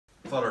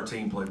thought our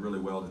team played really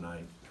well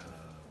tonight.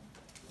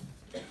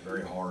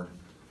 Very hard.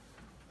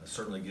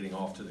 Certainly getting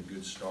off to the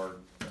good start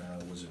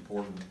was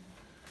important.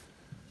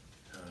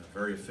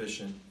 Very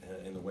efficient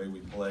in the way we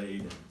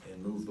played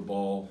and moved the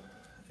ball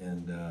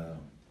and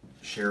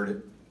shared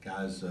it.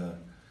 Guys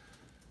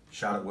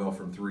shot it well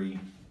from three.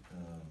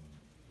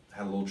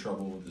 Had a little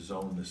trouble with the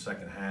zone in the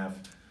second half.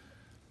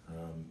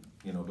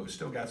 You know, but we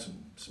still got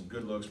some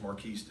good looks.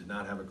 Marquise did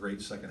not have a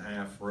great second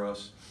half for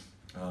us.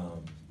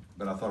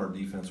 But I thought our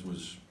defense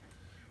was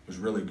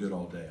really good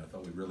all day. I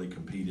thought we really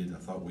competed. I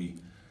thought we,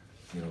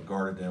 you know,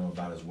 guarded them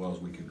about as well as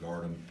we could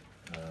guard them.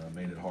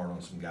 Made it hard on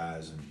some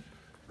guys and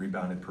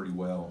rebounded pretty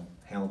well.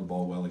 Handled the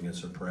ball well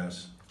against their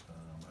press.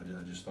 I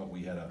just thought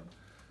we had a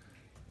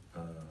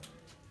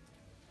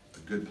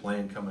good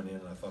plan coming in,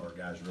 and I thought our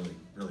guys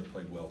really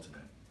played well today.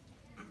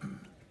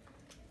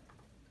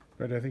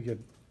 Brad, I think you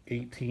had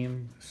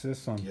 18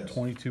 assists on Yes.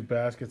 22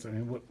 baskets. I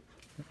mean,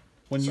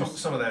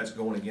 Some of that's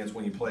going against,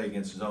 when you play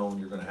against zone,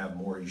 you're going to have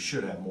more. You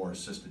should have more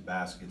assisted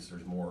baskets.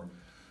 There's more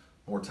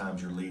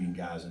times you're leading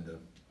guys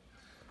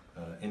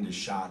into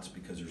shots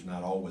because there's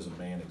not always a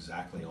man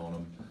exactly on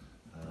them.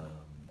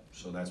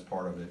 So that's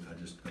part of it.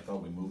 I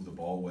thought we moved the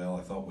ball well.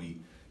 I thought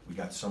we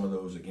got some of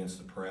those against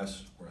the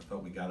press, where I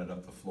thought we got it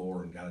up the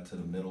floor and got it to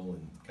the middle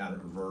and got it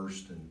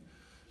reversed and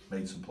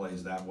made some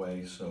plays that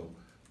way. So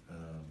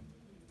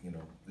you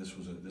know, this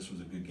was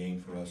a good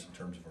game for us in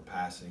terms of our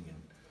passing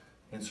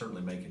and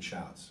certainly making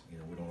shots. You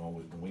know, we don't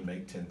always, when we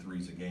make 10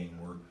 threes a game,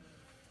 we're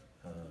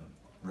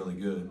really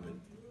good, but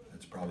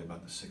it's probably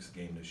about the 6th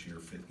game this year,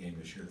 5th game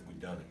this year that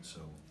we've done it. So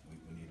we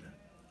need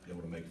to be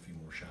able to make a few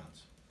more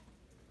shots.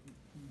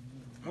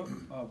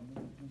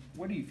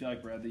 What do you feel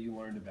like, Brad, that you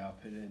learned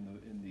about Pitt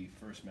in the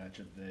first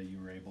matchup that you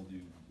were able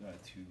to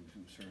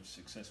sort of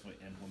successfully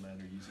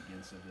implement or use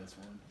against this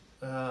one?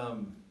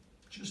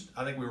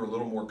 I think we were a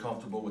little more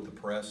comfortable with the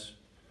press.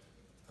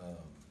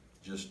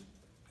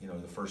 You know,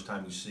 the first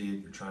time you see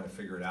it, you're trying to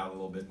figure it out a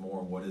little bit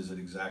more. What is it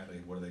exactly?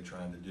 What are they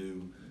trying to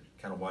do?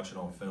 Kind of watch it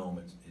on film.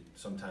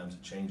 Sometimes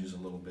it changes a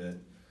little bit.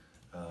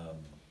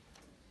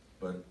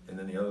 And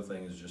then the other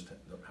thing is just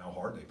how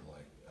hard they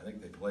play. I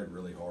think they played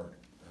really hard.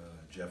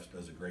 Jeff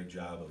does a great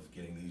job of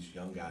getting these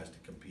young guys to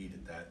compete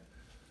at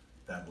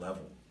that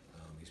level.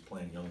 He's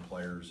playing young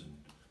players, and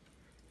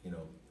you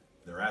know,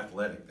 they're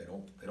athletic. They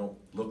don't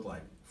look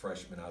like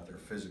freshmen out there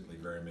physically,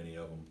 very many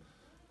of them.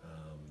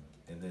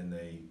 And then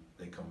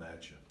they come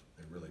at you.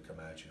 They really come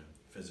at you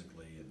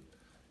physically. And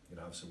you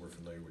know, obviously we're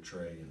familiar with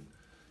Trey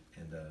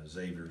and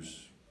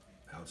Xavier's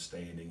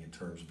outstanding in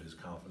terms of his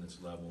confidence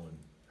level and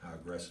how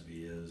aggressive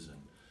he is. And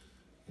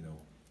you know,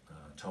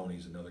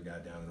 Tony's another guy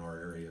down in our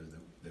area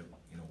that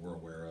you know we're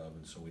aware of,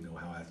 and so we know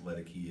how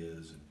athletic he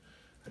is. And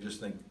I just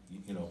think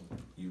you know,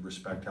 you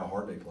respect how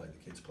hard they play.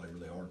 The kids play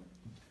really hard.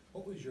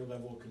 What was your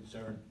level of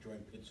concern during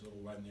Pitt's little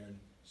run there in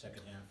the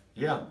second half?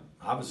 Yeah,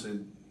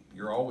 obviously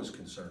you're always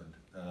concerned.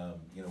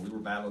 You know, we were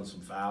battling some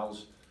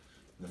fouls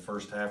in the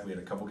first half. We had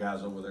a couple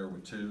guys over there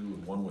with 2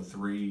 and one with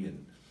 3,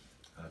 and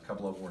a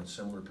couple of them were in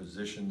similar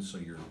positions. So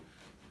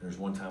there's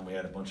one time we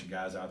had a bunch of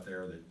guys out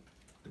there that,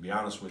 to be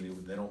honest with you,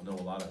 they don't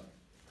know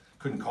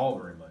couldn't call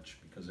very much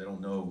because they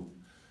don't know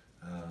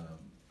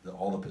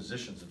all the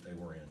positions that they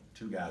were in.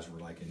 2 guys were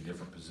like in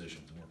different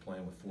positions, and we're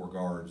playing with 4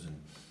 guards, and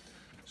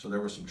so there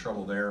was some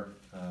trouble there.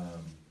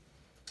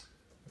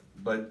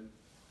 But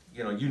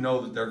you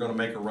know that they're going to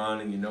make a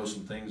run, and you know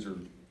some things are,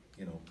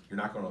 you know, you're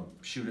not going to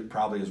shoot it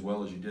probably as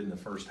well as you did in the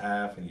first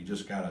half, and you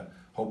just got to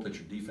hope that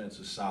your defense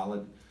is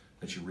solid,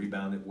 that you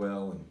rebound it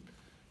well,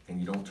 and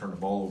you don't turn the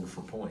ball over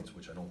for points,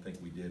 which I don't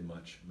think we did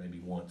much, maybe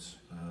once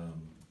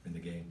in the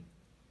game.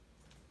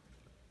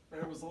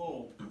 There was a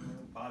little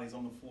bodies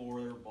on the floor,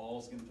 there were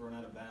balls getting thrown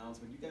out of bounds,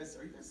 but are you guys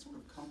sort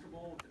of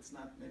comfortable if it's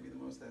not maybe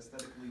the most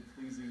aesthetically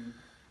pleasing?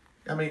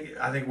 I mean,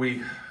 I think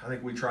we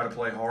try to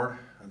play hard.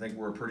 I think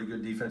we're a pretty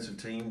good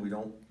defensive team. We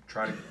don't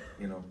try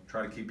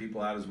to keep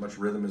people out as much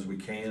rhythm as we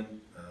can.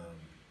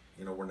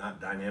 You know, we're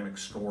not dynamic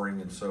scoring,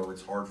 and so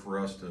it's hard for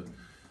us to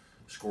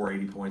score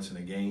 80 points in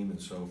a game.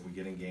 And so if we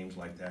get in games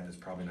like that, it's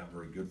probably not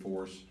very good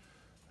for us.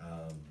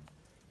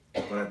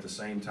 But at the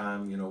same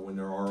time, you know, when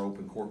there are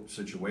open court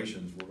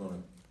situations,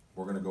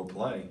 we're gonna go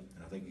play.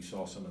 And I think you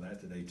saw some of that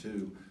today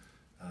too.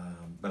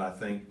 But I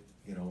think,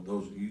 you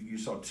know, you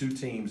saw 2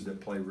 teams that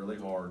play really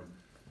hard,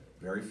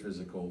 very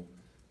physical,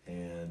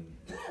 and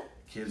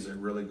kids that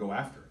really go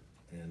after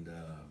it. And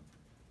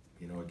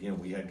you know, again,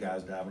 we had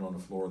guys diving on the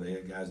floor. They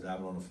had guys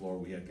diving on the floor.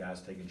 We had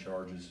guys taking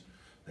charges.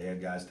 They had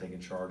guys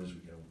taking charges.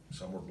 You know,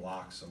 some were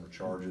blocks, some were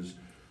charges.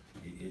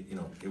 You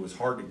know, it was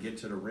hard to get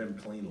to the rim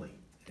cleanly,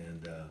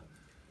 and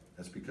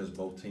that's because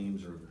both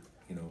teams are,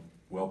 you know,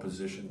 well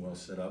positioned, well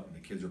set up, and the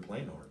kids are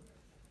playing hard.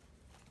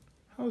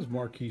 How has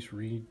Marquise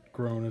Reed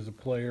grown as a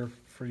player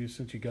for you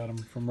since you got him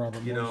from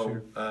Robert You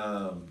Morris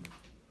know, here?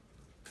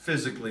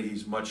 Physically,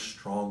 he's much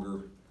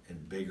stronger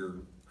and bigger.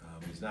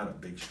 He's not a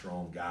big,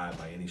 strong guy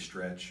by any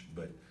stretch,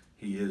 but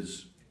he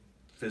is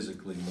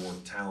physically more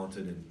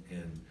talented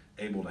and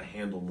able to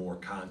handle more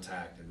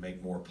contact and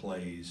make more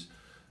plays.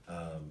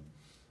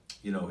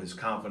 You know, his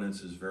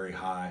confidence is very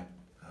high.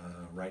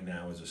 right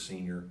now as a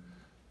senior.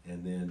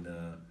 And then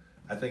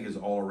I think his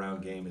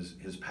all-around game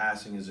his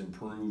passing has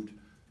improved.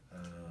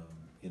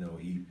 You know,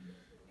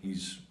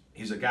 he's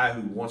a guy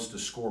who wants to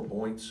score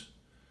points,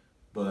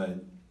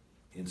 but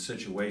in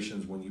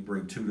situations when you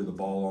bring two to the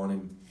ball on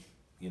him,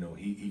 you know,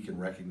 he can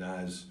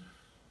recognize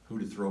who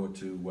to throw it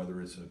to,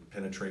 whether it's a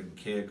penetrating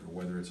kick or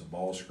whether it's a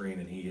ball screen,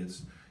 and he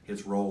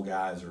hits roll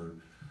guys or,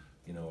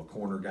 you know, a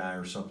corner guy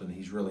or something.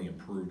 He's really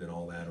improved in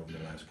all that over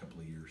the last couple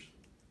of years.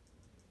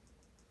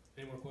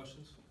 Any more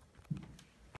questions?